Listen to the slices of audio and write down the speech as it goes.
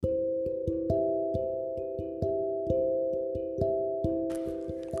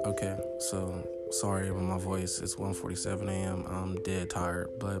Okay, so sorry about my voice. It's 1:47 a.m. I'm dead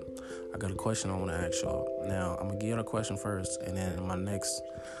tired, but I got a question I want to ask y'all. Now, I'm gonna give y'all a question first, and then in my next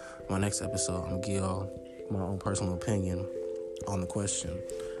episode, I'm gonna give y'all my own personal opinion on the question.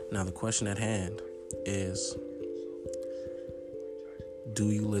 Now, the question at hand is: do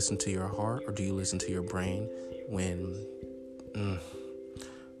you listen to your heart or do you listen to your brain when mm,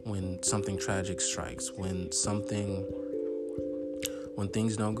 when something tragic strikes, when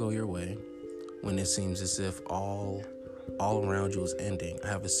things don't go your way, when it seems as if all around you is ending? I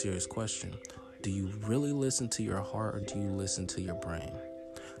have a serious question. Do you really listen to your heart or do you listen to your brain?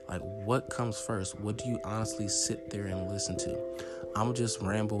 Like, what comes first? What do you honestly sit there and listen to? I'm gonna just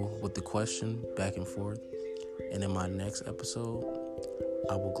ramble with the question back and forth, and in my next episode,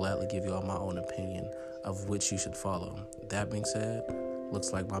 I will gladly give you all my own opinion of which you should follow. That being said,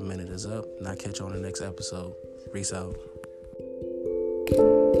 looks like my minute is up, and I'll catch you on the next episode. Peace out.